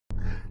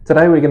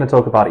Today we're going to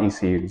talk about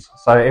ECUs.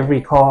 So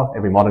every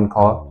modern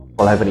car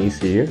will have an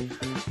ECU,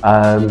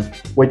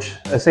 which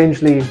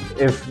essentially,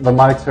 if the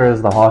motor is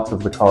the heart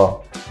of the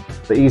car,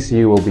 the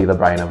ECU will be the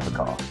brain of the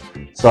car.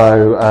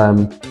 So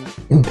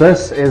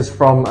this is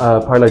from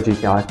Polo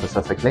GTI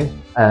specifically,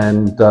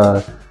 and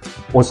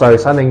also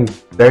something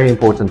very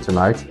important to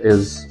note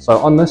is, so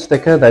on this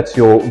sticker, that's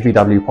your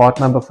VW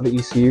part number for the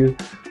ECU.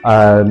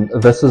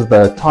 This is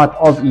the type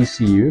of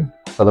ECU,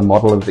 so the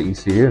model of the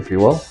ECU, if you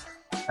will.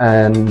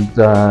 And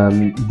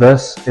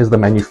this is the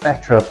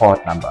manufacturer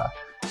part number.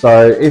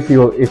 So if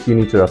you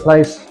need to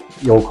replace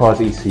your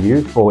car's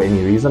ECU for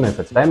any reason, if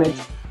it's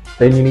damaged,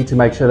 then you need to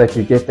make sure that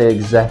you get the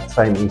exact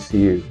same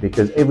ECU,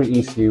 because every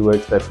ECU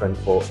works different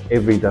for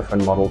every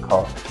different model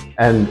car.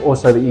 And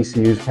also the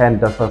ECUs can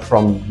differ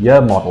from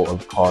year model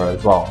of car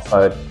as well.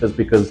 So just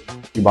because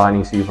you buy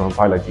an ECU from a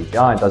Polo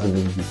GTI, it doesn't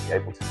mean you'll be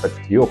able to fit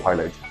to your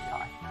Polo GTI.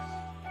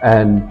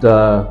 And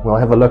we'll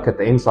have a look at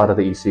the inside of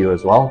the ECU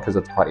as well, because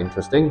it's quite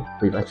interesting.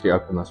 We've actually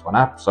opened this one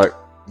up, so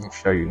I'll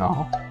show you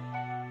now.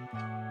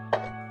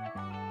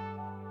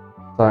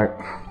 So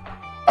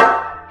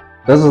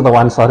this is the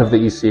one side of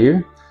the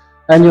ECU.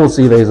 And you'll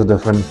see there's a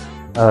different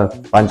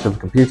bunch of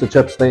computer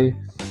chips there.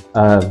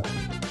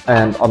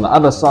 And on the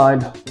other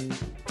side,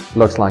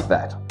 looks like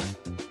that.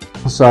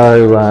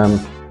 So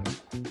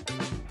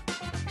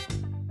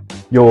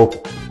your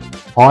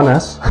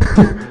harness,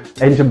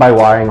 engine bay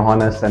wiring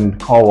harness and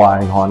car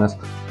wiring harness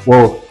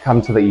will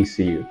come to the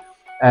ECU.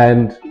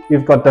 And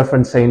you've got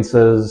different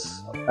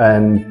sensors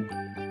and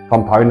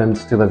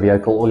components to the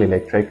vehicle, all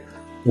electric,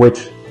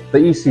 which the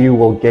ECU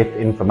will get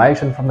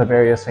information from the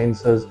various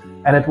sensors,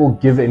 and it will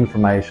give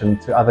information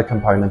to other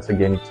components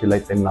again to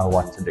let them know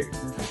what to do.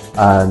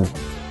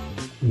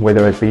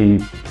 Whether it be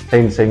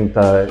sensing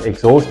the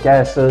exhaust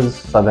gases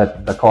so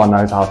that the car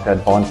knows how to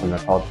advance and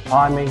retard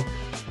timing,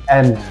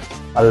 and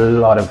a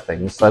lot of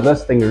things. So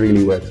this thing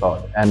really works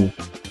hard. And